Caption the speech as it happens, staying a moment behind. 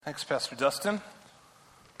Thanks, Pastor Dustin.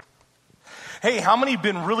 Hey, how many have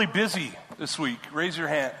been really busy this week? Raise your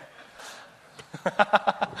hand.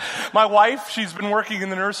 My wife, she's been working in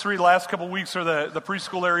the nursery the last couple of weeks, or the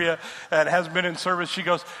preschool area, and hasn't been in service. She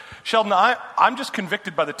goes, Sheldon, I'm just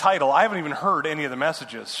convicted by the title. I haven't even heard any of the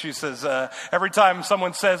messages. She says, every time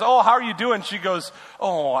someone says, oh, how are you doing? She goes,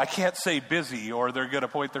 oh, I can't say busy, or they're going to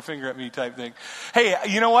point their finger at me type thing. Hey,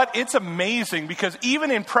 you know what? It's amazing because even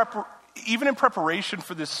in preparation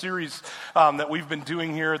for this series that we've been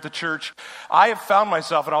doing here at the church, I have found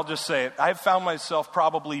myself, and I'll just say it, I have found myself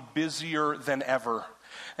probably busier than ever.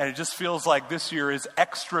 And it just feels like this year is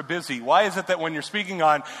extra busy. Why is it that when you're speaking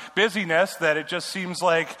on busyness, that it just seems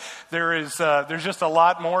like there's just a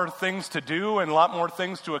lot more things to do and a lot more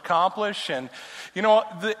things to accomplish? And, you know,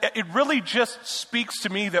 it really just speaks to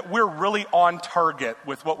me that we're really on target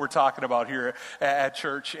with what we're talking about here at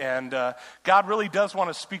church. And God really does want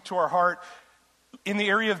to speak to our heart in the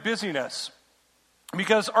area of busyness.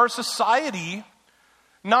 Because our society,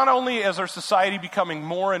 not only is our society becoming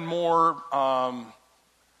more and more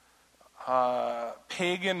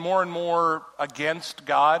pagan, more and more against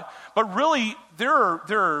God, but really there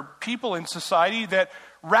are people in society that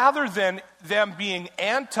rather than them being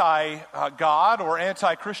anti-God or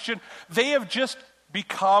anti-Christian, they have just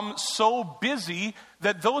become so busy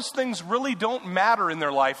that those things really don't matter in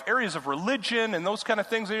their life. Areas of religion and those kind of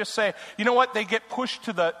things, they just say, you know what, they get pushed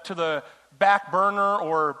to the back burner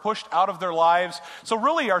or pushed out of their lives. So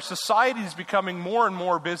really our society is becoming more and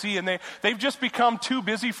more busy, and they've just become too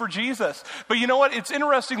busy for Jesus. But you know what? It's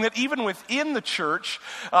interesting that even within the church,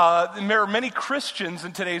 there are many Christians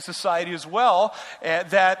in today's society as well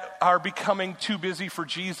that are becoming too busy for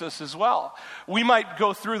Jesus as well. We might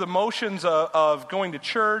go through the motions of going to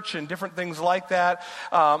church and different things like that,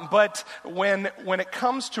 but when it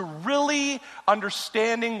comes to really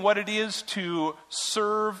understanding what it is to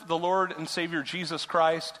serve the Lord and Savior Jesus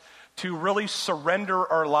Christ, to really surrender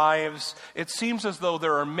our lives, it seems as though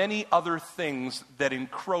there are many other things that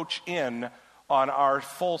encroach in on our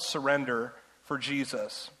full surrender for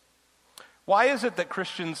Jesus. Why is it that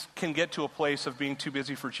Christians can get to a place of being too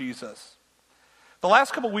busy for Jesus? The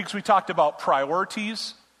last couple of weeks we talked about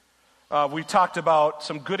priorities. We talked about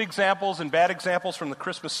some good examples and bad examples from the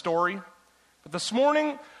Christmas story. But this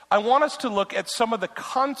morning, I want us to look at some of the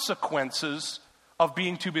consequences of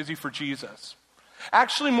being too busy for Jesus.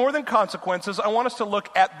 Actually, more than consequences, I want us to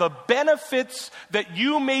look at the benefits that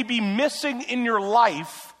you may be missing in your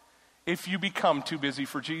life if you become too busy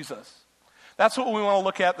for Jesus. That's what we want to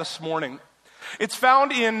look at this morning. It's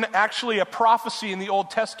found in actually a prophecy in the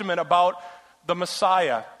Old Testament about the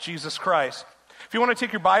Messiah, Jesus Christ. If you want to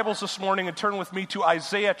take your Bibles this morning and turn with me to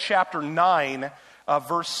Isaiah chapter 9,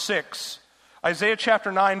 verse 6. Isaiah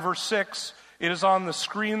chapter 9, verse 6. It is on the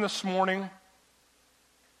screen this morning,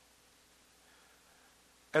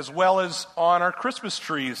 as well as on our Christmas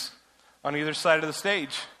trees on either side of the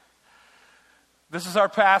stage. This is our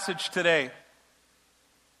passage today.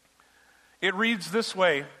 It reads this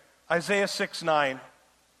way, Isaiah 6:9.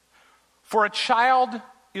 For a child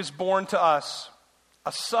is born to us,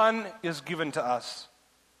 a son is given to us.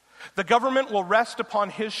 The government will rest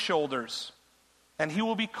upon his shoulders, and he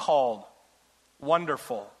will be called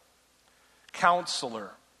Wonderful,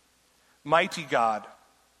 Counselor, Mighty God,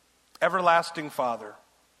 Everlasting Father,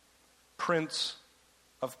 Prince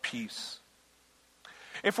of Peace.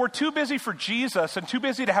 If we're too busy for Jesus and too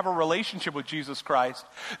busy to have a relationship with Jesus Christ,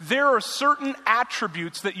 there are certain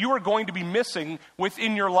attributes that you are going to be missing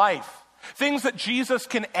within your life. Things that Jesus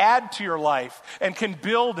can add to your life and can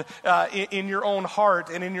build in your own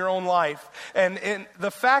heart and in your own life. And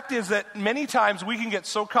the fact is that many times we can get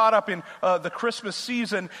so caught up in the Christmas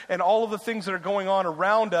season and all of the things that are going on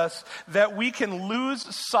around us that we can lose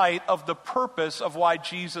sight of the purpose of why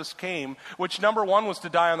Jesus came, which number one was to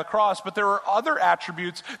die on the cross, but there are other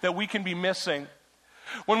attributes that we can be missing.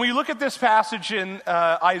 When we look at this passage in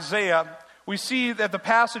Isaiah, we see that the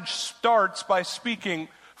passage starts by speaking,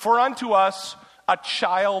 for unto us a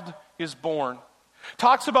child is born.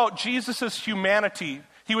 Talks about Jesus' humanity.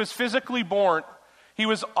 He was physically born. He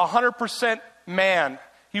was 100% man.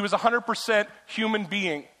 He was 100% human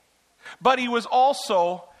being. But he was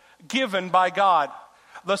also given by God.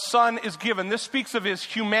 The Son is given. This speaks of his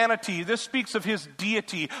humanity. This speaks of his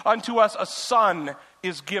deity. Unto us a son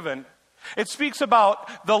is given. It speaks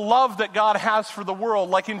about the love that God has for the world,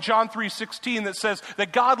 like in John 3:16 that says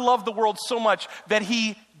that God loved the world so much that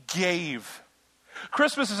he gave.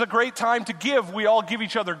 Christmas is a great time to give. We all give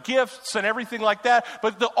each other gifts and everything like that.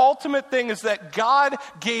 But the ultimate thing is that God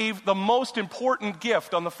gave the most important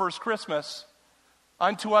gift on the first Christmas.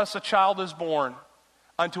 Unto us a child is born.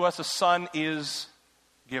 Unto us a son is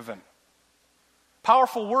given.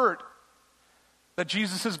 Powerful word that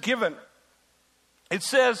Jesus has given. It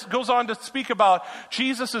goes on to speak about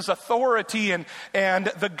Jesus' authority and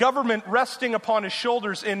the government resting upon his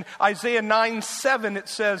shoulders. In Isaiah 9:7, it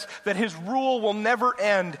says that his rule will never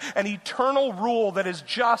end, an eternal rule that is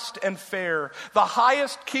just and fair. The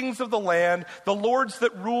highest kings of the land, the lords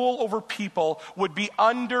that rule over people, would be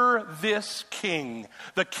under this king,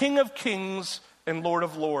 the King of kings and Lord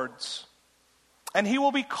of lords. And he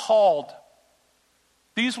will be called.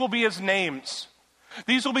 These will be his names.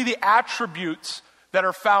 These will be the attributes that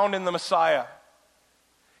are found in the Messiah.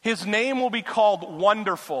 His name will be called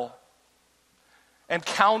Wonderful and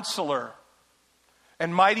Counselor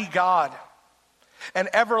and Mighty God and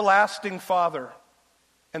Everlasting Father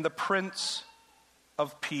and the Prince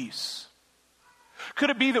of Peace. Could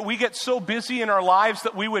it be that we get so busy in our lives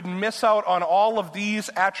that we would miss out on all of these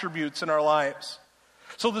attributes in our lives?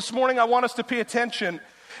 So this morning I want us to pay attention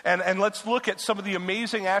and let's look at some of the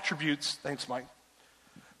amazing attributes, thanks Mike,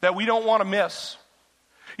 that we don't want to miss.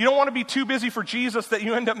 You don't want to be too busy for Jesus that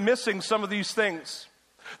you end up missing some of these things.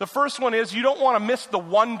 The first one is you don't want to miss the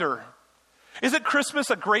wonder. Isn't Christmas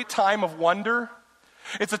a great time of wonder?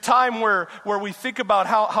 It's a time where we think about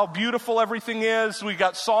how beautiful everything is. We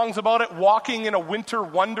got songs about it. Walking in a Winter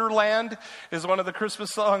Wonderland is one of the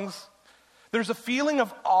Christmas songs. There's a feeling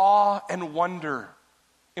of awe and wonder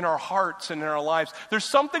in our hearts and in our lives. There's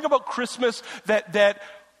something about Christmas that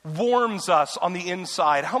warms us on the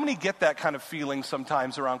inside. How many get that kind of feeling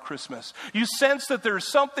sometimes around Christmas? You sense that there's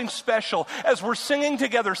something special as we're singing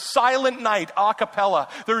together Silent Night a cappella.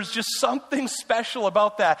 There's just something special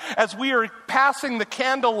about that. As we are passing the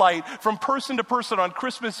candlelight from person to person on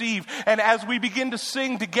Christmas Eve, and as we begin to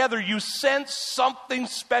sing together, you sense something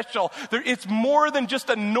special. It's more than just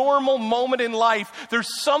a normal moment in life.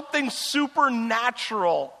 There's something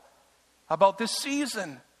supernatural about this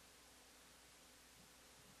season.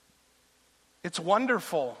 It's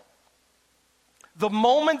wonderful. The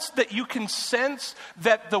moments that you can sense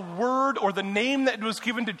that the word or the name that was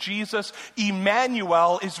given to Jesus,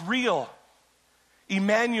 Emmanuel, is real.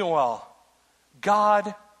 Emmanuel,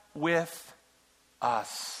 God with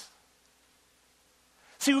us.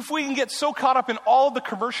 See, if we can get so caught up in all of the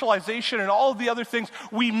commercialization and all of the other things,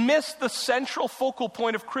 we miss the central focal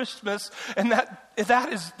point of Christmas, and that is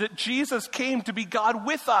that Jesus came to be God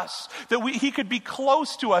with us, that he could be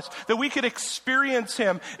close to us, that we could experience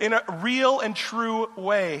him in a real and true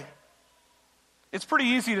way. It's pretty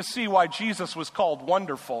easy to see why Jesus was called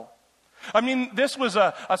Wonderful. I mean, this was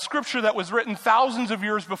a scripture that was written thousands of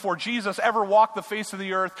years before Jesus ever walked the face of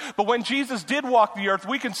the earth, but when Jesus did walk the earth,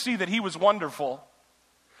 we can see that he was wonderful.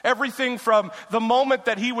 Everything from the moment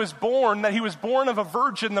that he was born of a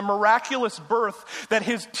virgin, the miraculous birth, that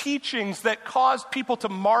his teachings that caused people to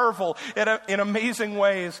marvel in amazing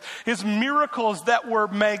ways, his miracles that were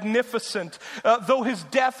magnificent. Though his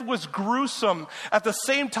death was gruesome, at the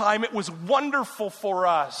same time it was wonderful for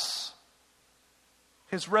us.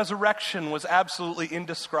 His resurrection was absolutely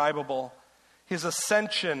indescribable. His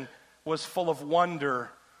ascension was full of wonder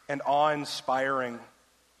and awe-inspiring.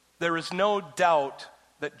 There is no doubt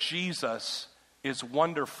that Jesus is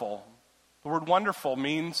wonderful. The word wonderful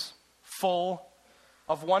means full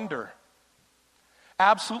of wonder.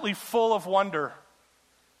 Absolutely full of wonder.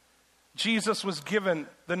 Jesus was given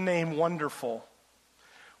the name Wonderful.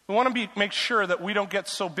 We want to make sure that we don't get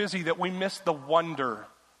so busy that we miss the wonder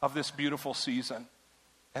of this beautiful season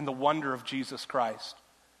and the wonder of Jesus Christ.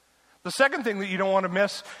 The second thing that you don't want to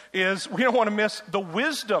miss is we don't want to miss the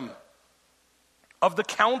wisdom of the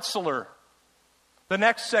Counselor. The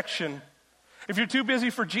next section, if you're too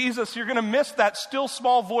busy for Jesus, you're going to miss that still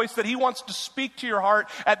small voice that he wants to speak to your heart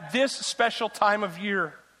at this special time of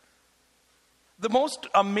year. The most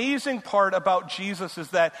amazing part about Jesus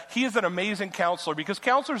is that he is an amazing counselor, because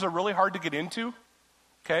counselors are really hard to get into,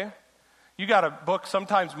 okay? You got to book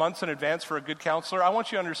sometimes months in advance for a good counselor. I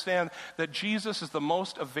want you to understand that Jesus is the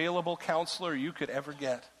most available counselor you could ever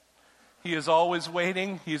get. He is always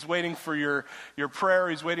waiting. He's waiting for your prayer.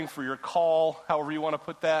 He's waiting for your call, however you want to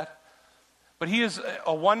put that. But he is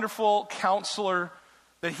a wonderful counselor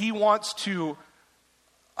that he wants to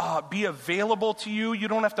be available to you. You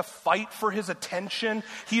don't have to fight for his attention.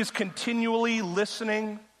 He is continually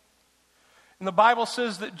listening. And the Bible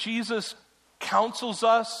says that Jesus counsels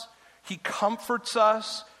us. He comforts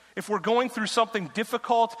us. If we're going through something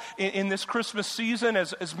difficult in this Christmas season,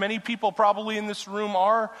 as many people probably in this room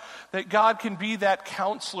are, that God can be that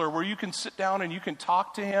counselor where you can sit down and you can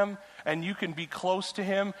talk to him and you can be close to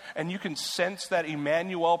him and you can sense that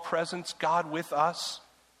Emmanuel presence, God with us.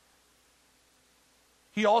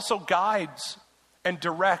 He also guides and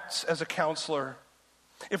directs as a counselor.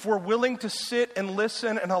 if we're willing to sit and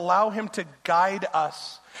listen and allow him to guide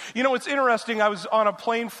us. You know, it's interesting. I was on a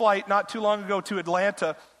plane flight not too long ago to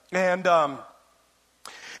Atlanta, and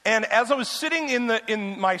as I was sitting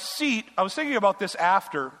in my seat, I was thinking about this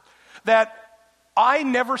after, that I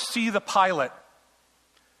never see the pilot.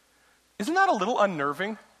 Isn't that a little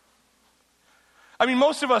unnerving? I mean,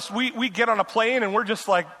 most of us, we get on a plane and we're just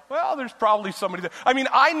like, well, there's probably somebody there. I mean,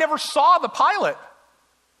 I never saw the pilot.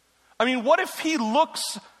 I mean, what if he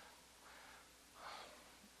looks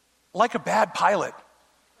like a bad pilot?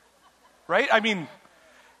 Right? I mean,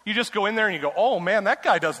 you just go in there and you go, oh man, that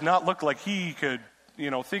guy does not look like he could,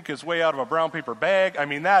 think his way out of a brown paper bag. I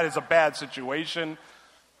mean, that is a bad situation.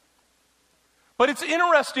 But it's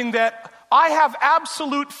interesting that I have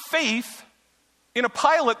absolute faith in a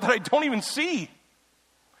pilot that I don't even see.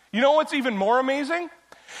 You know what's even more amazing?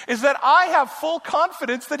 Is that I have full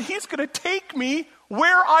confidence that he's going to take me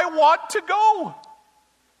where I want to go.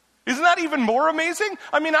 Isn't that even more amazing?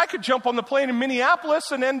 I mean, I could jump on the plane in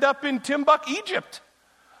Minneapolis and end up in Timbuktu, Egypt.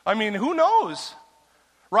 I mean, who knows?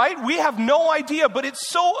 Right? We have no idea, but it's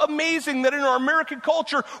so amazing that in our American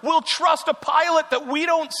culture, we'll trust a pilot that we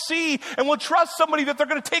don't see, and we'll trust somebody that they're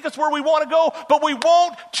going to take us where we want to go, but we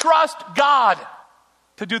won't trust God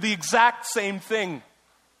to do the exact same thing.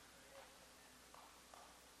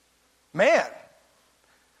 Man,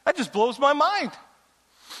 that just blows my mind.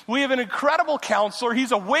 We have an incredible counselor.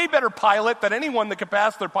 He's a way better pilot than anyone that could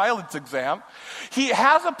pass their pilot's exam. He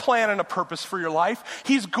has a plan and a purpose for your life.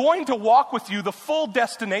 He's going to walk with you the full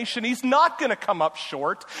destination. He's not going to come up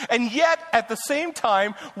short. And yet, at the same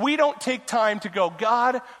time, we don't take time to go,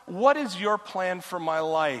 God, what is your plan for my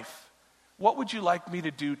life? What would you like me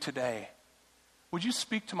to do today? Would you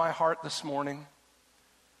speak to my heart this morning?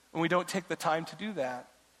 And we don't take the time to do that.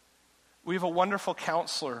 We have a wonderful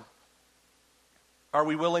counselor. Are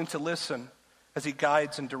we willing to listen as he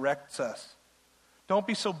guides and directs us? Don't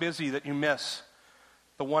be so busy that you miss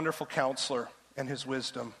the wonderful counselor and his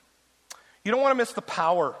wisdom. You don't want to miss the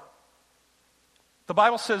power. The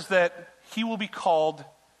Bible says that he will be called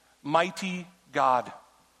Mighty God.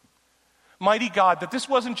 Mighty God, that this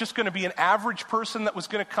wasn't just going to be an average person that was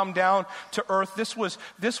going to come down to earth. This was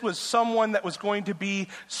someone that was going to be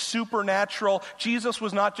supernatural. Jesus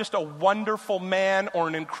was not just a wonderful man or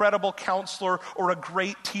an incredible counselor or a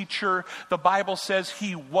great teacher. The Bible says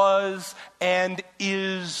he was and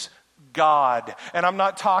is God. And I'm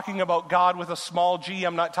not talking about God with a small g.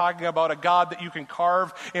 I'm not talking about a God that you can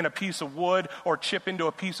carve in a piece of wood or chip into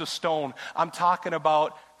a piece of stone. I'm talking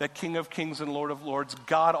about the King of Kings and Lord of Lords,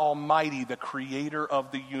 God Almighty, the creator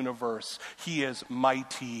of the universe. He is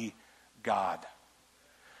mighty God.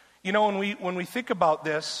 You know, when we think about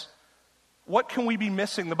this, what can we be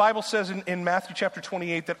missing? The Bible says in Matthew chapter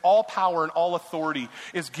 28 that all power and all authority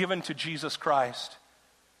is given to Jesus Christ.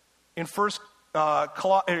 In Colossians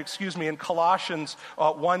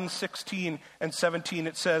 1:16 and 17,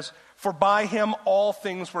 it says, "For by him all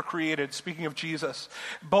things were created," speaking of Jesus,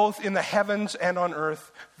 "both in the heavens and on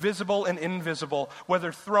earth, visible and invisible,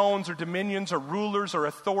 whether thrones or dominions or rulers or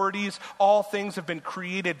authorities, all things have been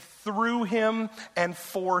created through him and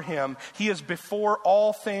for him. He is before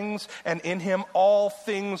all things, and in him all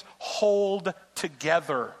things hold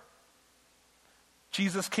together."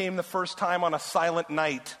 Jesus came the first time on a silent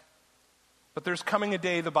night. But there's coming a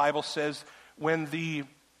day, the Bible says, when the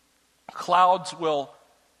clouds will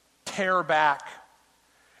tear back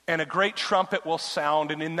and a great trumpet will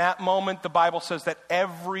sound. And in that moment, the Bible says that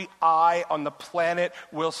every eye on the planet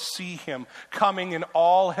will see him coming in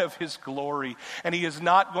all of his glory. And he is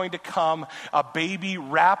not going to come a baby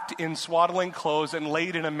wrapped in swaddling clothes and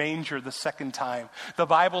laid in a manger the second time. The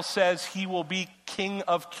Bible says he will be King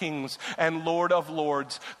of Kings and Lord of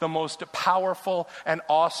Lords, the most powerful and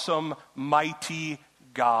awesome, mighty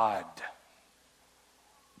God.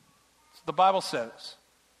 So the Bible says.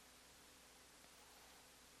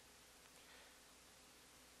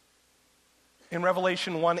 In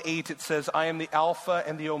Revelation 1:8, it says, "I am the Alpha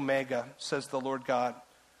and the Omega, says the Lord God,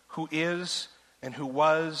 who is and who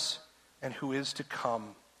was and who is to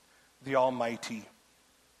come, the Almighty."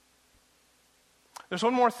 There's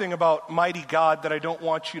one more thing about mighty God that I don't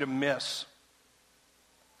want you to miss.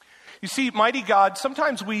 You see, mighty God,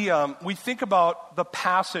 sometimes we think about the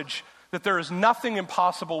passage that there is nothing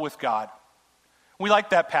impossible with God. We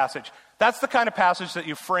like that passage. That's the kind of passage that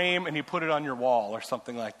you frame and you put it on your wall or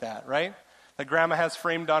something like that, right? That grandma has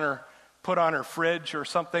put on her fridge or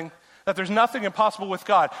something. That there's nothing impossible with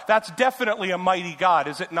God. That's definitely a mighty God,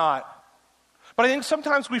 is it not? But I think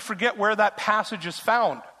sometimes we forget where that passage is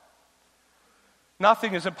found.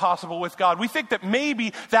 Nothing is impossible with God. We think that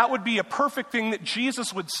maybe that would be a perfect thing that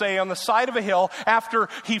Jesus would say on the side of a hill after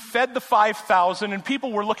he fed the 5,000 and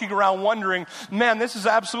people were looking around wondering, man, this is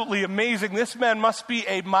absolutely amazing. This man must be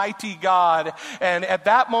a mighty God. And at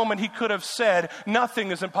that moment he could have said,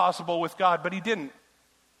 nothing is impossible with God, but he didn't.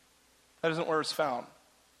 That isn't where it's found.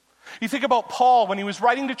 You think about Paul when he was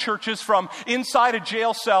writing to churches from inside a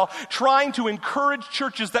jail cell, trying to encourage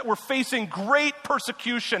churches that were facing great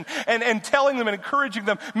persecution and telling them and encouraging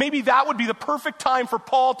them. Maybe that would be the perfect time for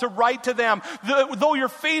Paul to write to them. Though you're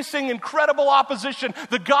facing incredible opposition,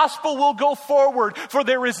 the gospel will go forward, for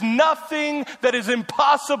there is nothing that is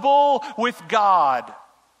impossible with God.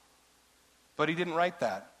 But he didn't write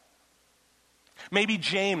that. Maybe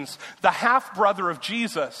James, the half-brother of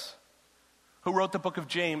Jesus, who wrote the book of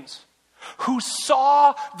James, who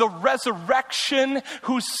saw the resurrection,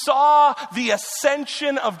 who saw the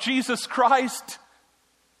ascension of Jesus Christ,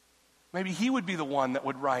 maybe he would be the one that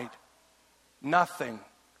would write, nothing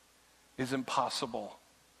is impossible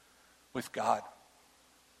with God.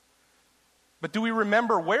 But do we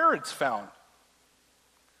remember where it's found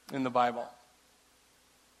in the Bible?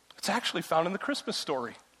 It's actually found in the Christmas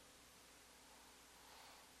story.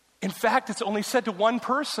 In fact, it's only said to one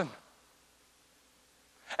person.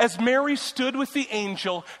 As Mary stood with the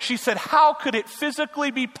angel, she said, how could it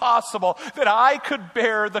physically be possible that I could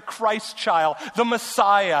bear the Christ child, the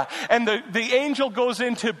Messiah? And the angel goes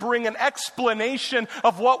in to bring an explanation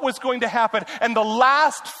of what was going to happen. And the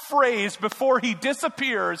last phrase before he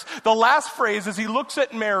disappears, the last phrase is he looks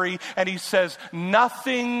at Mary and he says,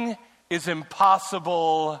 nothing is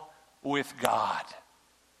impossible with God.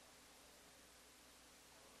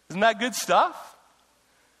 Isn't that good stuff?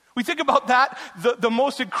 We think about that, the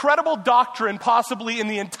most incredible doctrine possibly in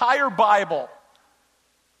the entire Bible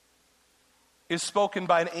is spoken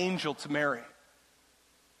by an angel to Mary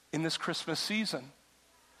in this Christmas season.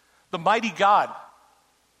 The mighty God.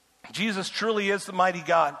 Jesus truly is the mighty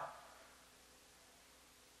God.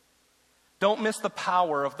 Don't miss the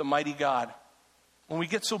power of the mighty God. When we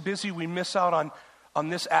get so busy, we miss out on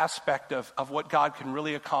this aspect of what God can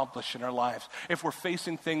really accomplish in our lives. If we're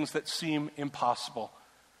facing things that seem impossible.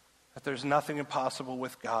 That there's nothing impossible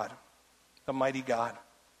with God, the mighty God.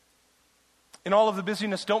 In all of the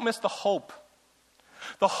busyness, don't miss the hope.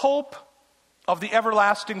 The hope of the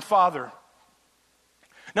everlasting Father.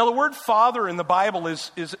 Now, the word Father in the Bible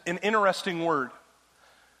is an interesting word.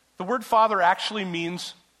 The word Father actually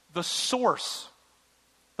means the source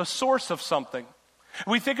of something.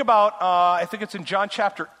 We think about, I think it's in John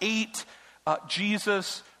chapter 8,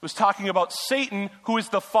 Jesus was talking about Satan, who is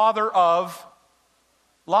the father of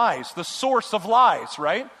lies, the source of lies,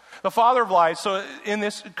 right? The father of lies. So in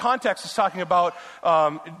this context, it's talking about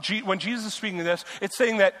when Jesus is speaking to this, it's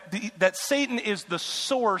saying that Satan is the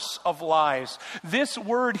source of lies. This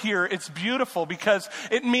word here, it's beautiful because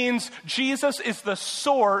it means Jesus is the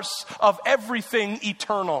source of everything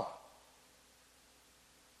eternal.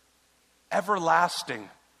 Everlasting.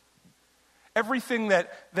 Everything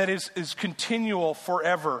that is continual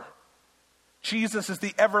forever. Jesus is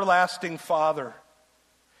the everlasting Father.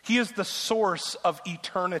 He is the source of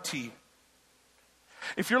eternity.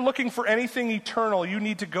 If you're looking for anything eternal, you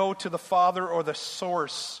need to go to the Father or the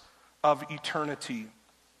source of eternity.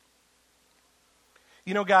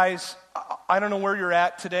 You know, guys, I don't know where you're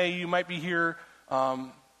at today. You might be here,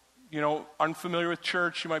 unfamiliar with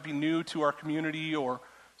church. You might be new to our community or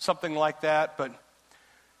something like that. But,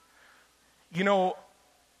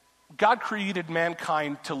 God created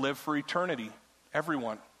mankind to live for eternity.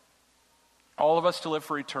 Everyone. All of us to live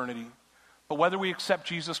for eternity. But whether we accept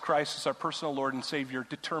Jesus Christ as our personal Lord and Savior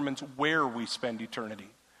determines where we spend eternity.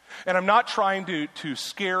 And I'm not trying to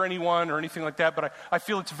scare anyone or anything like that, but I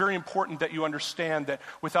feel it's very important that you understand that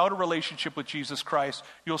without a relationship with Jesus Christ,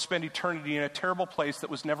 you'll spend eternity in a terrible place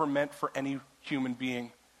that was never meant for any human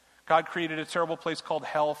being. God created a terrible place called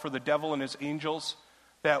hell for the devil and his angels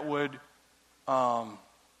that would,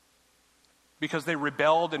 because they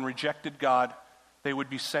rebelled and rejected God, they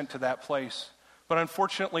would be sent to that place. But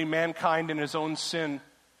unfortunately, mankind in his own sin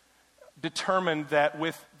determined that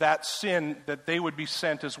with that sin that they would be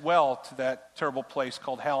sent as well to that terrible place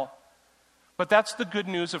called hell. But that's the good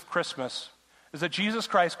news of Christmas, is that Jesus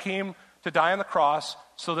Christ came to die on the cross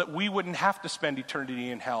so that we wouldn't have to spend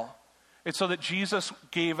eternity in hell. It's so that Jesus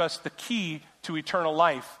gave us the key to eternal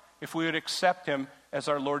life if we would accept him as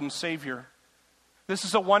our Lord and Savior. This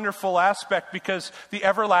is a wonderful aspect because the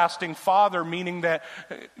everlasting Father, meaning that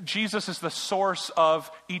Jesus is the source of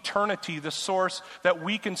eternity, the source that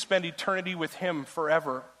we can spend eternity with him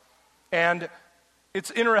forever. And it's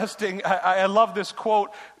interesting, I love this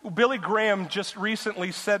quote. Billy Graham just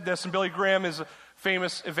recently said this, and Billy Graham is a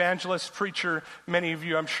famous evangelist, preacher. Many of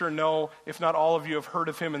you, I'm sure, know, if not all of you, have heard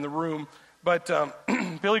of him in the room. But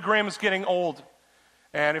Billy Graham is getting old.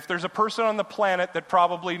 And if there's a person on the planet that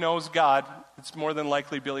probably knows God, it's more than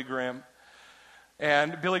likely Billy Graham.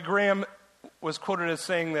 And Billy Graham was quoted as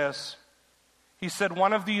saying this. He said,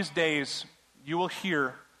 "One of these days, you will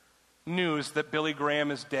hear news that Billy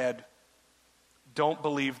Graham is dead. Don't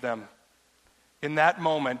believe them. In that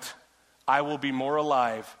moment, I will be more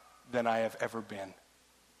alive than I have ever been."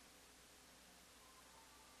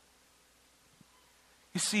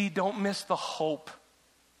 You see, don't miss the hope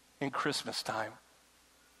in Christmas time.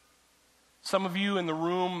 Some of you in the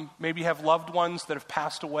room maybe have loved ones that have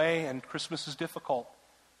passed away, and Christmas is difficult.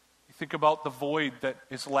 You think about the void that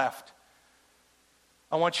is left.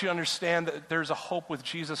 I want you to understand that there's a hope with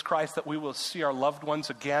Jesus Christ, that we will see our loved ones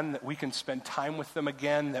again, that we can spend time with them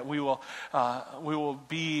again, that we will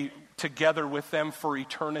be together with them for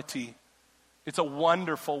eternity. It's a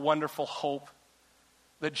wonderful, wonderful hope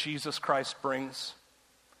that Jesus Christ brings.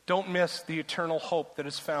 Don't miss the eternal hope that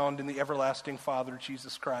is found in the everlasting Father,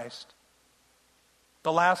 Jesus Christ.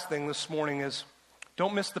 The last thing this morning is,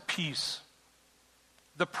 don't miss the peace,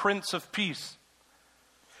 the Prince of Peace.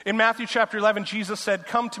 In Matthew chapter 11, Jesus said,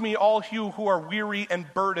 "Come to me, all you who are weary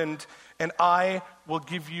and burdened, and I will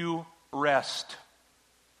give you rest."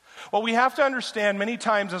 Well, we have to understand many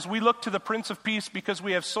times as we look to the Prince of Peace, because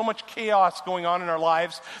we have so much chaos going on in our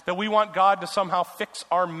lives, that we want God to somehow fix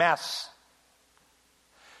our mess.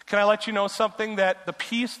 Can I let you know something? That the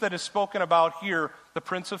peace that is spoken about here, the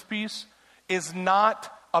Prince of Peace, is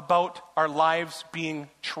not about our lives being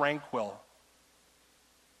tranquil.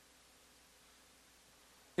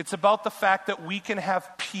 It's about the fact that we can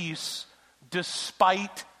have peace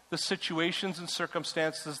despite the situations and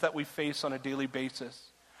circumstances that we face on a daily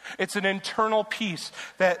basis. It's an internal peace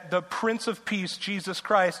that the Prince of Peace, Jesus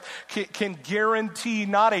Christ, can guarantee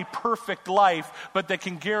not a perfect life, but that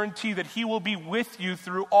can guarantee that he will be with you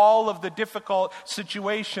through all of the difficult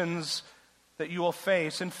situations that you will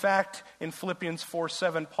face. In fact, in Philippians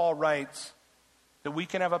 4:7, Paul writes that we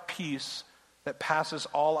can have a peace that passes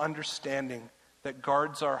all understanding, that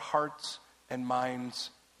guards our hearts and minds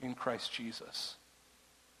in Christ Jesus.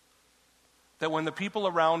 That when the people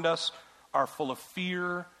around us are full of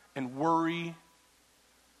fear and worry,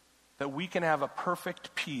 that we can have a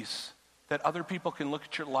perfect peace, that other people can look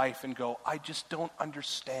at your life and go, "I just don't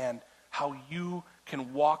understand how you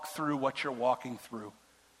can walk through what you're walking through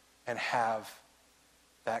and have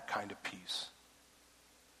that kind of peace.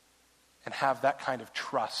 And have that kind of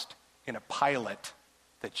trust in a pilot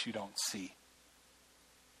that you don't see."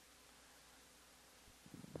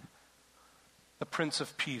 The Prince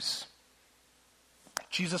of Peace.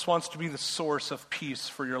 Jesus wants to be the source of peace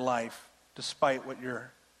for your life, despite what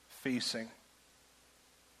you're facing.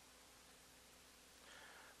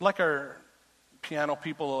 I'd like our piano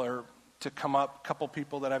people to come up, a couple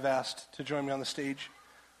people that I've asked to join me on the stage.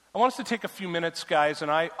 I want us to take a few minutes, guys,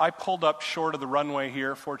 and I pulled up short of the runway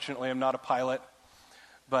here. Fortunately, I'm not a pilot.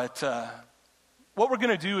 But what we're going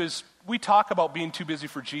to do is, we talk about being too busy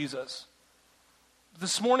for Jesus.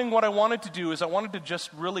 This morning, what I wanted to do is I wanted to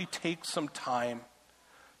just really take some time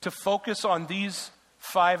to focus on these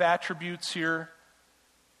 5 attributes here.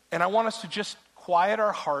 And I want us to just quiet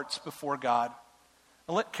our hearts before God.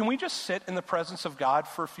 Can we just sit in the presence of God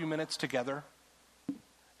for a few minutes together?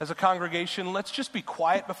 As a congregation, let's just be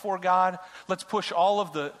quiet before God. Let's push all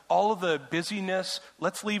of the busyness.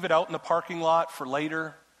 Let's leave it out in the parking lot for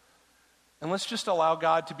later. And let's just allow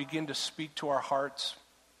God to begin to speak to our hearts.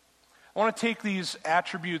 I want to take these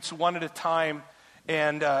attributes one at a time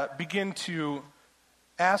and begin to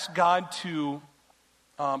ask God to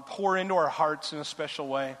pour into our hearts in a special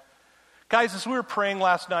way. Guys, as we were praying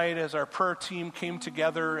last night, as our prayer team came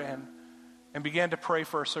together and began to pray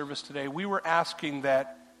for our service today, we were asking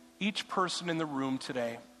that each person in the room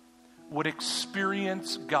today would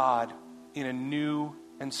experience God in a new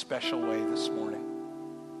and special way this morning.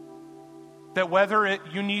 That whether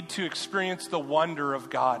you need to experience the wonder of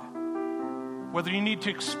God, whether you need to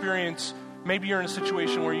experience, maybe you're in a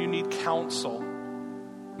situation where you need counsel,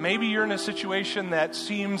 maybe you're in a situation that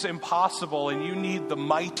seems impossible and you need the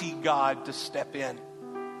mighty God to step in.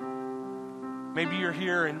 Maybe you're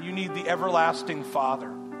here and you need the everlasting Father.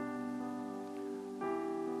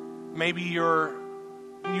 Maybe you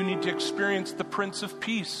need to experience the Prince of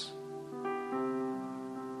Peace.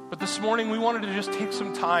 But this morning we wanted to just take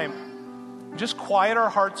some time, just quiet our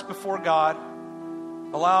hearts before God,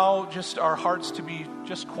 allow just our hearts to be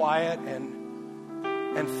just quiet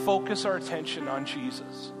and focus our attention on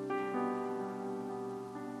Jesus.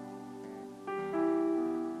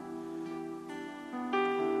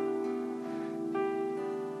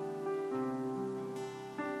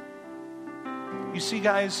 see,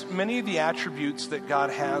 guys, many of the attributes that God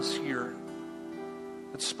has here,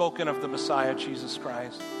 that's spoken of the Messiah, Jesus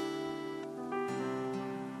Christ,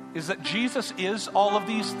 is that Jesus is all of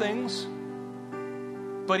these things,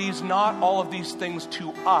 but he's not all of these things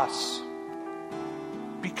to us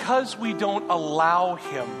because we don't allow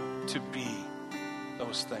him to be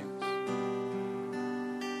those things.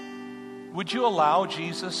 Would you allow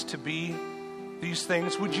Jesus to be these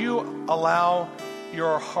things? Would you allow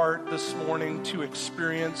your heart this morning to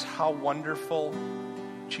experience how wonderful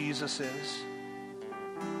Jesus is?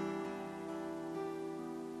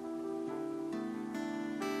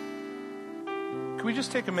 Can we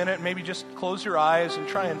just take a minute and maybe just close your eyes and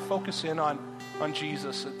try and focus in on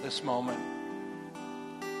Jesus at this moment?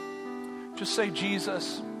 Just say,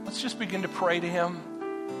 Jesus, let's just begin to pray to him.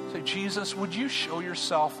 Say, Jesus, would you show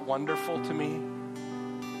yourself wonderful to me?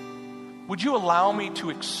 Would you allow me to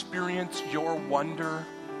experience your wonder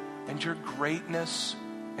and your greatness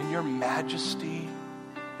and your majesty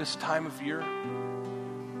this time of year?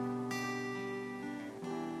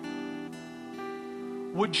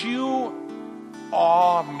 Would you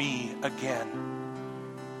awe me again?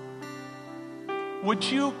 Would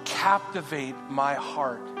you captivate my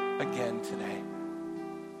heart again today?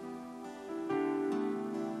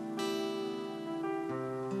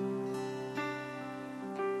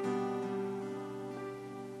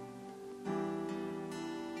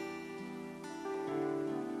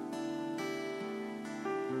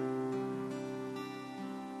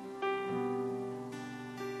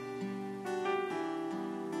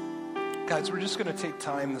 Guys, we're just going to take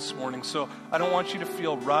time this morning, so I don't want you to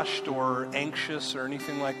feel rushed or anxious or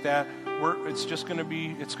anything like that. It's going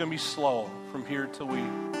to be slow from here till we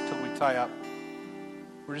tie up.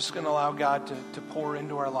 We're just going to allow God to pour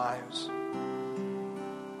into our lives.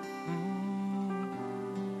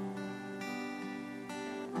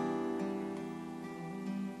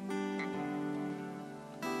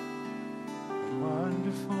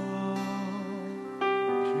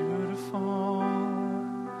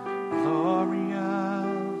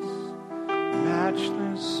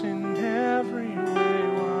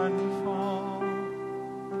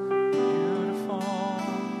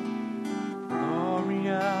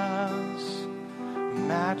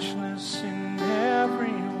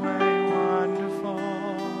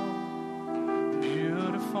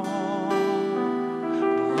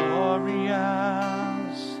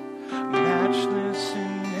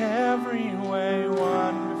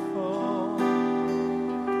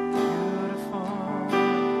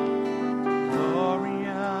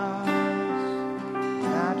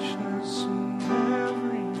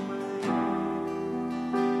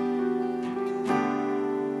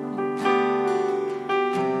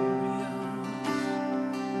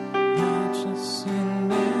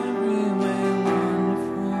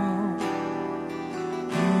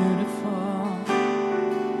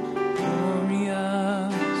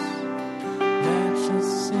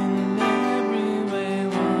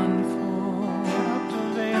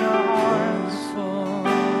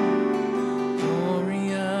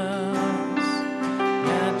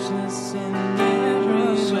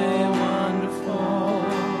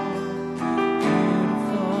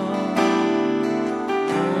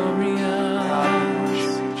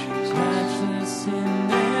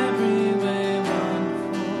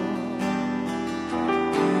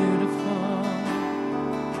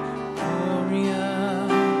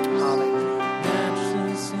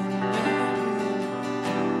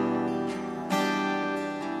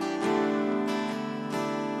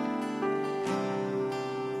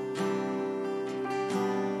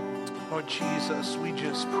 Jesus, we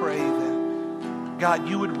just pray that, God,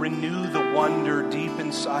 you would renew the wonder deep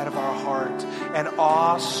inside of our heart and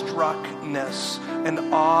awestruckness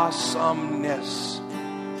and awesomeness,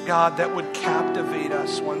 God, that would captivate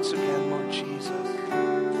us once again, Lord Jesus.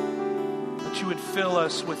 That you would fill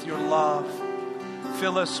us with your love,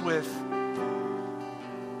 fill us with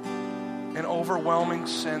an overwhelming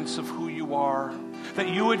sense of who you are, that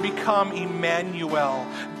you would become Emmanuel,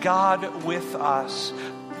 God with us,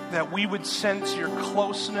 that we would sense your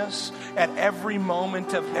closeness at every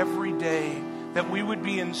moment of every day, that we would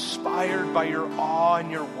be inspired by your awe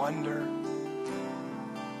and your wonder.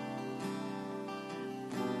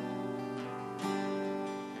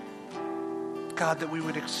 God, that we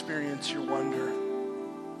would experience your wonder.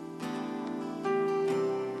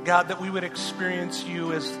 God, that we would experience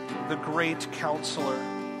you as the great counselor.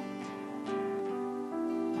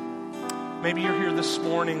 Maybe you're here this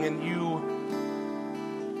morning and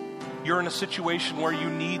you're in a situation where you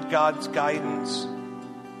need God's guidance.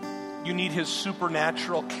 You need his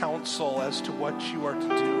supernatural counsel as to what you are to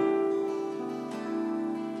do.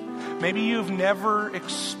 Maybe you've never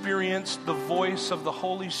experienced the voice of the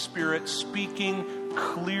Holy Spirit speaking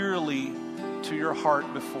clearly to your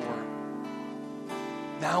heart before.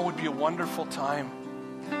 Now would be a wonderful time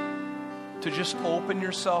to just open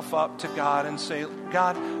yourself up to God and say,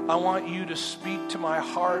 God, I want you to speak to my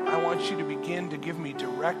heart. I want you to begin to give me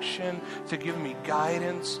direction, to give me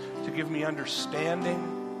guidance, to give me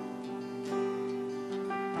understanding.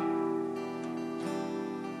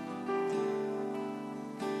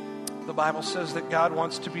 The Bible says that God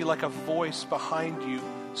wants to be like a voice behind you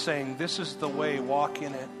saying, this is the way, walk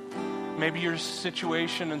in it. Maybe your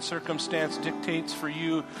situation and circumstance dictates for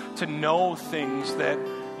you to know things that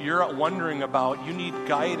you're wondering about. You need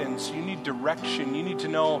guidance. You need direction. You need to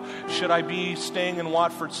know, should I be staying in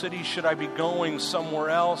Watford City? Should I be going somewhere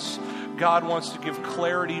else? God wants to give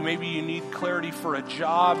clarity. Maybe you need clarity for a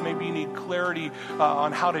job. Maybe you need clarity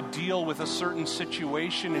on how to deal with a certain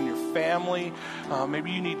situation in your family.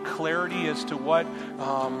 Maybe you need clarity as to what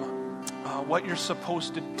you're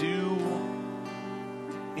supposed to do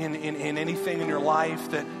in anything in your life,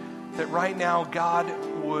 that right now God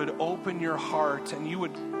would open your heart and you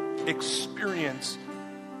would experience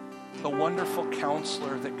the wonderful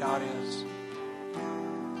counselor that God is.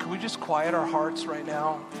 Can we just quiet our hearts right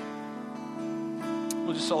now?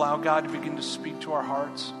 We'll just allow God to begin to speak to our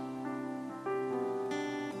hearts.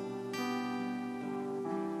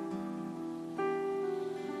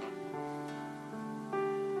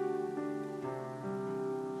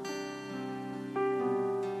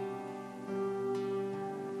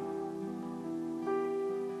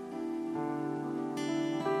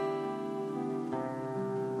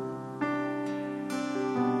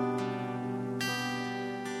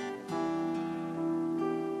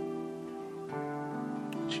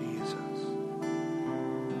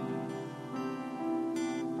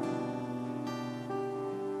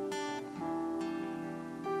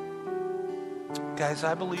 Guys,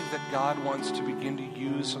 I believe that God wants to begin to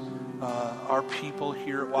use our people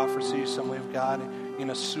here at Watford City Assembly of God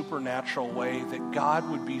in a supernatural way, that God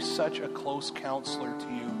would be such a close counselor to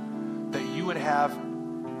you, that you would have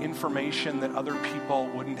information that other people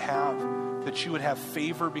wouldn't have, that you would have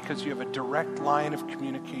favor because you have a direct line of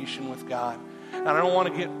communication with God. And I don't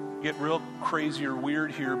want to get real crazy or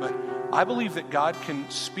weird here, but I believe that God can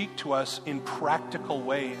speak to us in practical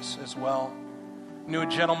ways as well. I knew a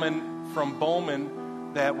gentleman from Bowman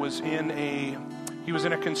that was in a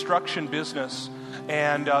construction business,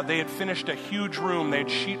 and they had finished a huge room. They had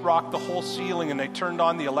sheetrocked the whole ceiling, and they turned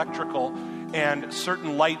on the electrical, and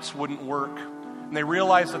certain lights wouldn't work. And they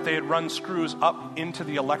realized that they had run screws up into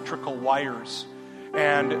the electrical wires,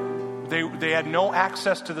 and they had no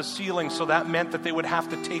access to the ceiling, so that meant that they would have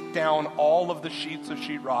to take down all of the sheets of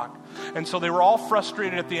sheetrock. And so they were all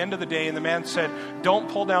frustrated at the end of the day, and the man said, don't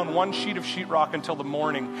pull down one sheet of sheetrock until the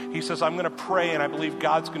morning. He says, I'm going to pray, and I believe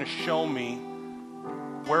God's going to show me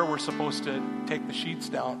where we're supposed to take the sheets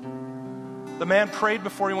down. The man prayed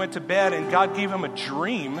before he went to bed, and God gave him a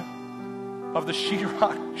dream of the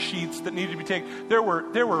sheetrock sheets that needed to be taken. There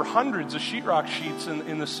were hundreds of sheetrock sheets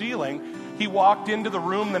in the ceiling. He walked into the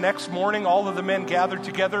room the next morning. All of the men gathered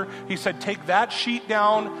together. He said, take that sheet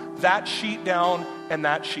down, and that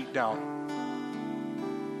sheet down.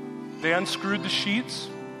 They unscrewed the sheets,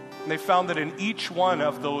 and they found that in each one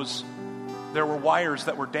of those, there were wires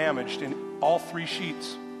that were damaged in all three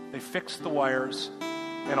sheets. They fixed the wires,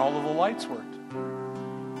 and all of the lights worked.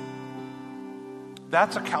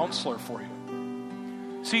 That's a counselor for you.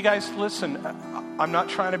 See, guys, listen, I'm not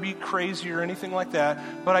trying to be crazy or anything like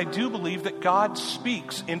that, but I do believe that God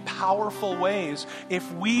speaks in powerful ways if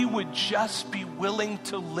we would just be willing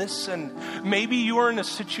to listen. Maybe you are in a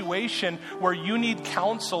situation where you need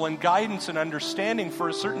counsel and guidance and understanding for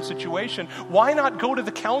a certain situation. Why not go to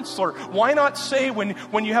the counselor? Why not say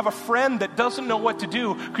when you have a friend that doesn't know what to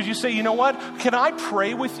do, because you say, you know what, can I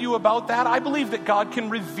pray with you about that? I believe that God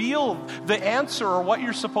can reveal the answer or what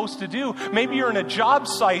you're supposed to do. Maybe you're in a job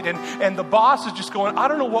site and the boss is just going, I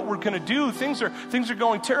don't know what we're going to do. Things are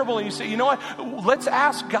going terrible. And you say, you know what? Let's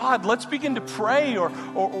ask God. Let's begin to pray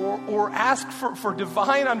or ask for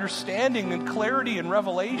divine understanding and clarity and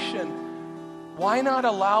revelation. Why not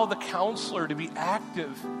allow the counselor to be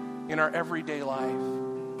active in our everyday life?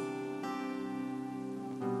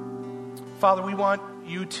 Father, we want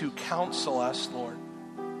you to counsel us, Lord.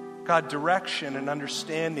 God, direction and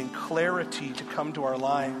understanding, clarity to come to our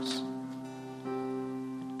lives.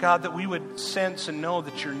 God, that we would sense and know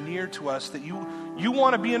that you're near to us, that you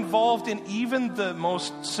want to be involved in even the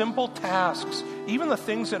most simple tasks, even the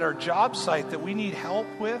things at our job site that we need help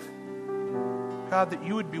with. God, that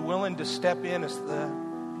you would be willing to step in as the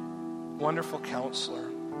wonderful counselor.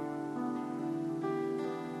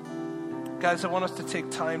 Guys, I want us to take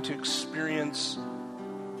time to experience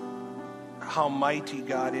how mighty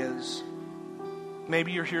God is.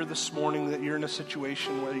 Maybe you're here this morning that you're in a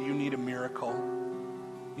situation where you need a miracle.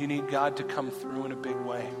 You need God to come through in a big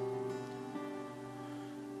way.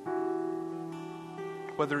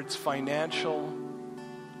 Whether it's financial,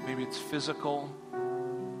 maybe it's physical,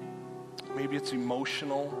 maybe it's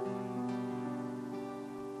emotional.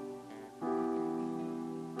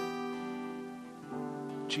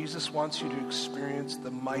 Jesus wants you to experience the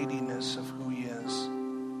mightiness of who he is.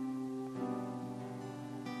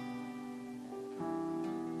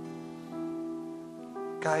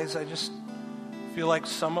 Guys, I just feel like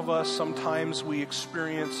some of us, sometimes we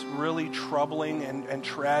experience really troubling and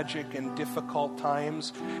tragic and difficult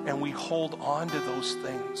times, and we hold on to those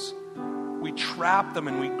things. We trap them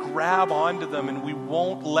and we grab onto them and we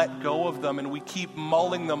won't let go of them, and we keep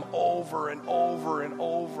mulling them over and over and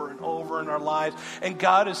over and over in our lives. And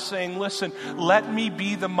God is saying, listen, let me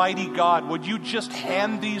be the mighty God. Would you just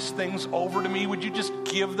hand these things over to me? Would you just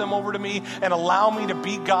give them over to me and allow me to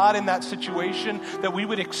be God in that situation? That we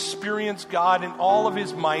would experience God in all of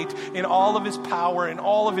his might, in all of his power, in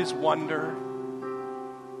all of his wonder.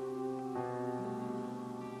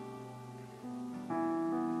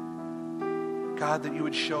 God, that you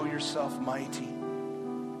would show yourself mighty.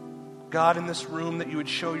 God, in this room, that you would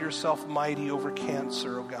show yourself mighty over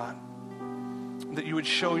cancer, oh God. That you would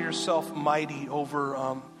show yourself mighty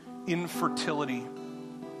over infertility.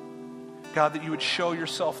 God, that you would show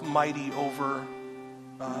yourself mighty over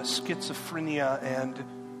schizophrenia and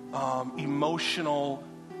emotional,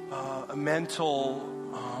 mental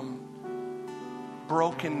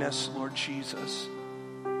brokenness, Lord Jesus.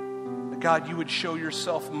 God, you would show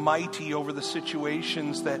yourself mighty over the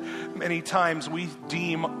situations that many times we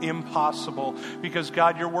deem impossible. Because,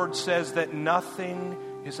 God, your word says that nothing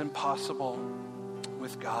is impossible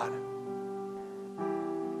with God.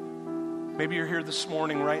 Maybe you're here this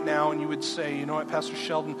morning right now and you would say, you know what, Pastor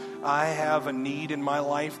Sheldon, I have a need in my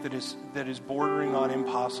life that is bordering on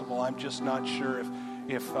impossible. I'm just not sure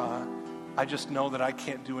if I just know that I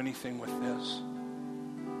can't do anything with this.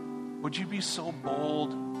 Would you be so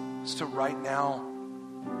bold as to right now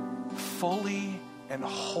fully and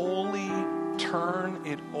wholly turn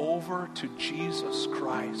it over to Jesus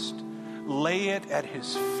Christ? Lay it at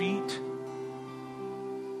his feet.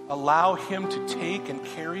 Allow him to take and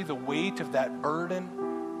carry the weight of that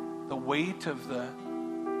burden, the weight of the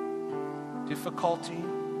difficulty.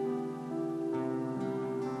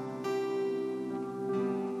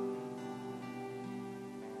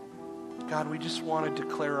 God, we just want to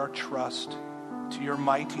declare our trust to your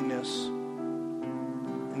mightiness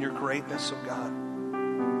and your greatness, oh God.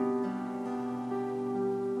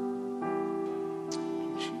 Thank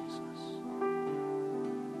you, Jesus.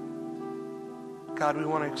 God, we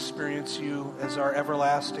want to experience you as our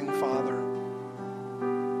everlasting Father.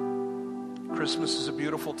 Christmas is a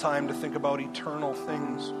beautiful time to think about eternal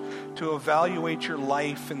things, to evaluate your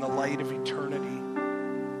life in the light of eternity.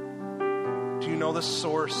 Do you know the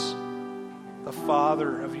source, the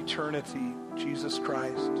Father of eternity, Jesus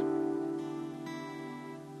Christ?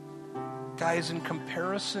 Guys, in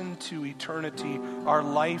comparison to eternity, our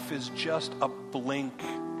life is just a blink.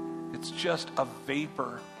 It's just a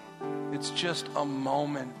vapor. It's just a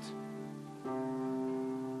moment.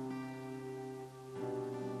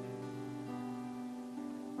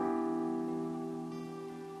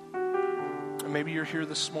 And maybe you're here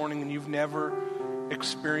this morning and you've never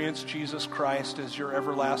experienced Jesus Christ as your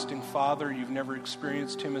everlasting Father. You've never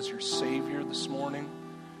experienced him as your Savior this morning.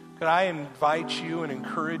 Could I invite you and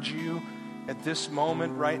encourage you at this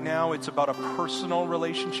moment right now? It's about a personal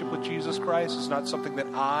relationship with Jesus Christ. It's not something that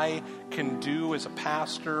I can do as a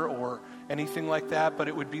pastor or anything like that, but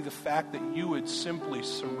it would be the fact that you would simply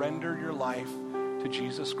surrender your life to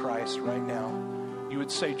Jesus Christ right now. You would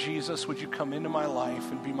say, Jesus, would you come into my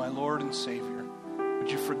life and be my Lord and Savior? Would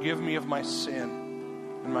you forgive me of my sin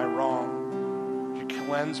and my wrong? Would you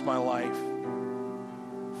cleanse my life?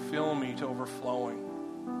 Fill me to overflowing.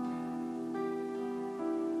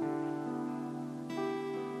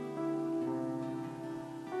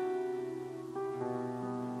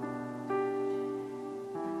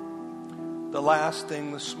 The last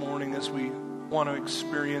thing this morning, as we want to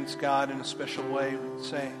experience God in a special way, we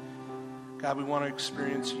say, God, we want to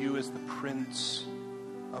experience you as the Prince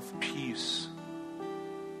of Peace.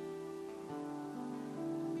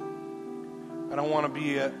 I don't want to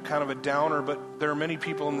be a kind of a downer, but there are many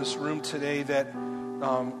people in this room today that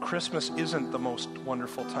Christmas isn't the most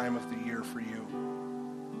wonderful time of the year for you.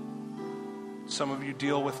 Some of you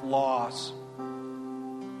deal with loss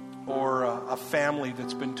or a family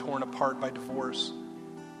that's been torn apart by divorce.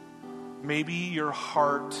 Maybe your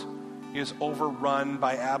heart is overrun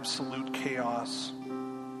by absolute chaos.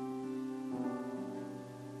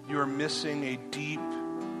 You are missing a deep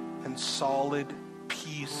and solid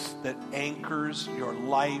peace that anchors your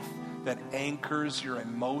life, that anchors your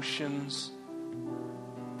emotions.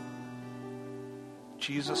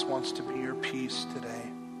 Jesus wants to be your peace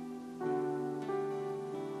today.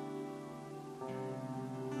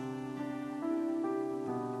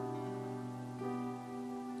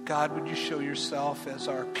 God, would you show yourself as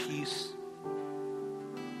our peace?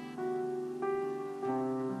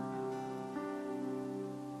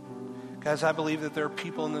 Guys, I believe that there are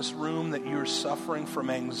people in this room that you're suffering from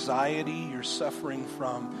anxiety, you're suffering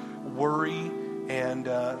from worry and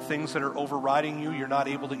things that are overriding you. You're not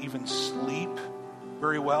able to even sleep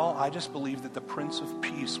very well. I just believe that the Prince of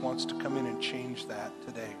Peace wants to come in and change that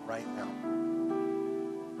today, right now.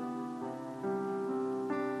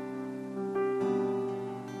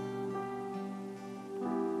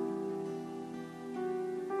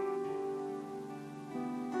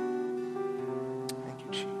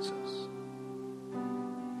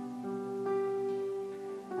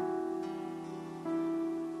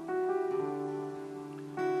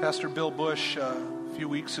 Pastor Bill Bush, a few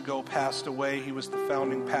weeks ago, passed away. He was the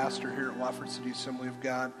founding pastor here at Wofford City Assembly of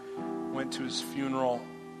God. Went to his funeral,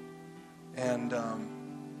 and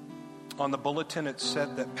on the bulletin it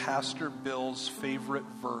said that Pastor Bill's favorite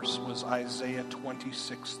verse was Isaiah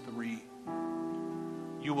 26:3.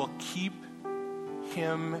 You will keep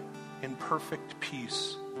him in perfect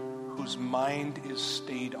peace, whose mind is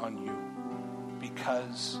stayed on you,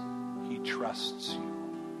 because he trusts you.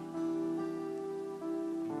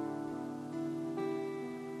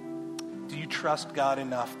 Do you trust God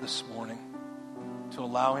enough this morning to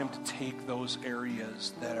allow him to take those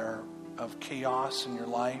areas that are of chaos in your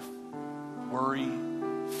life, worry,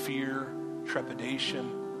 fear, trepidation,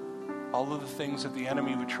 all of the things that the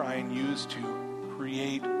enemy would try and use to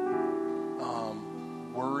create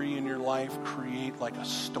worry in your life, create like a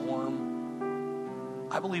storm?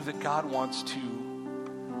 I believe that God wants to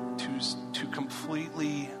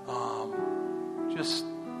completely just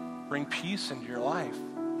bring peace into your life.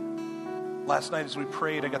 Last night as we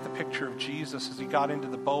prayed, I got the picture of Jesus as he got into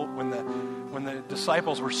the boat when the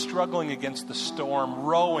disciples were struggling against the storm,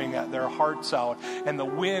 rowing at their hearts out, and the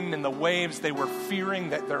wind and the waves. They were fearing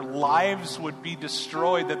that their lives would be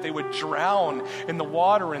destroyed, that they would drown in the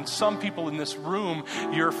water. And some people in this room,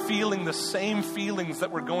 you're feeling the same feelings that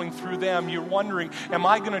were going through them. You're wondering, am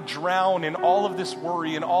I going to drown in all of this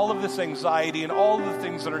worry and all of this anxiety and all of the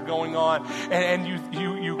things that are going on? And you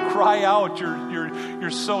cry out, you're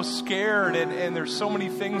so scared, and there's so many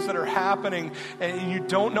things that are happening, and you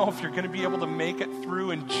don't know if you're going to be able to make it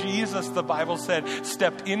through. And Jesus, the Bible said,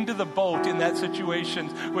 stepped into the boat in that situation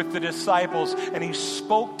with the disciples, and he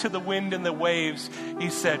spoke to the wind and the waves. He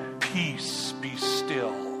said, "Peace, be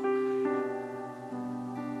still."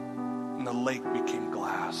 And the lake became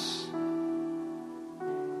glass.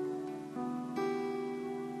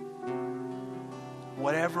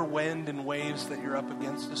 Whatever wind and waves that you're up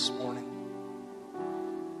against this morning,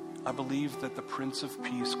 I believe that the Prince of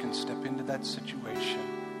Peace can step into that situation,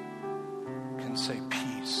 can say,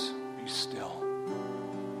 "Peace, be still."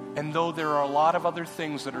 And though there are a lot of other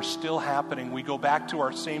things that are still happening, we go back to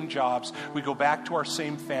our same jobs, we go back to our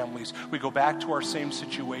same families, we go back to our same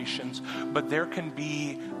situations, but there can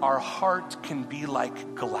be, our heart can be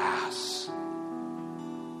like glass.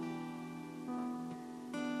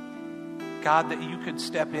 God, that you could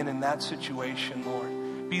step in that situation, Lord.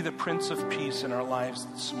 Be the Prince of Peace in our lives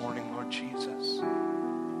this morning, Lord Jesus.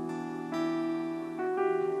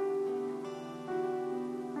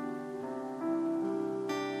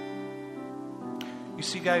 You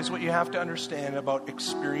see, guys, what you have to understand about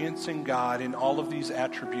experiencing God in all of these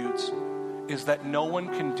attributes is that no one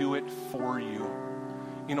can do it for you.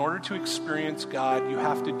 In order to experience God, you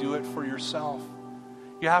have to do it for yourself.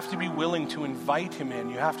 You have to be willing to invite him in.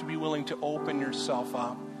 You have to be willing to open yourself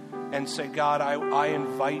up and say, "God, I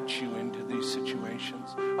invite you into these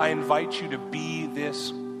situations. I invite you to be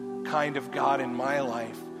this kind of God in my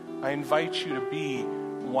life. I invite you to be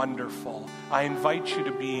wonderful. I invite you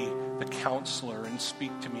to be the counselor and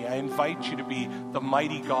speak to me. I invite you to be the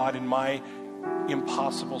mighty God in my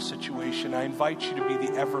impossible situation. I invite you to be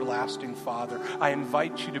the everlasting Father. I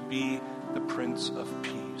invite you to be the Prince of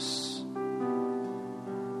Peace."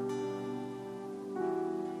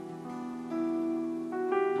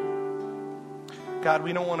 God,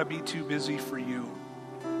 we don't want to be too busy for you.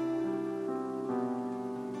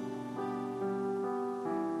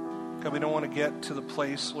 God, we don't want to get to the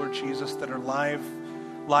place, Lord Jesus, that our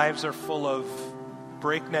lives are full of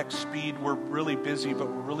breakneck speed, we're really busy, but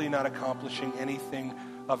we're really not accomplishing anything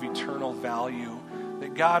of eternal value.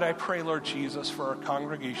 That God, I pray, Lord Jesus, for our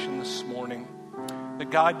congregation this morning, that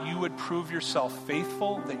God, you would prove yourself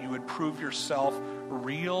faithful, that you would prove yourself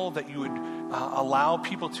real, that you would allow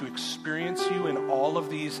people to experience you in all of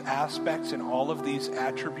these aspects, in all of these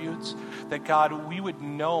attributes, that God, we would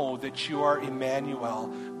know that you are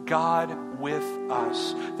Emmanuel, God with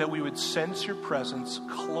us, that we would sense your presence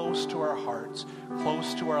close to our hearts,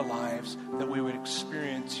 close to our lives, that we would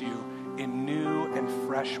experience you in new and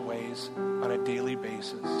fresh ways on a daily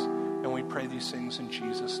basis. And we pray these things in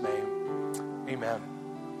Jesus' name. Amen.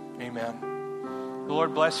 Amen. The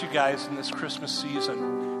Lord bless you guys in this Christmas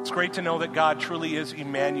season. It's great to know that God truly is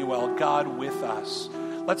Emmanuel, God with us.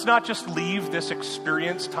 Let's not just leave this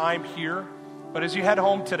experience time here, but as you head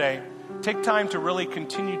home today, take time to really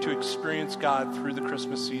continue to experience God through the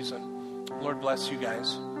Christmas season. Lord bless you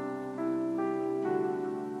guys.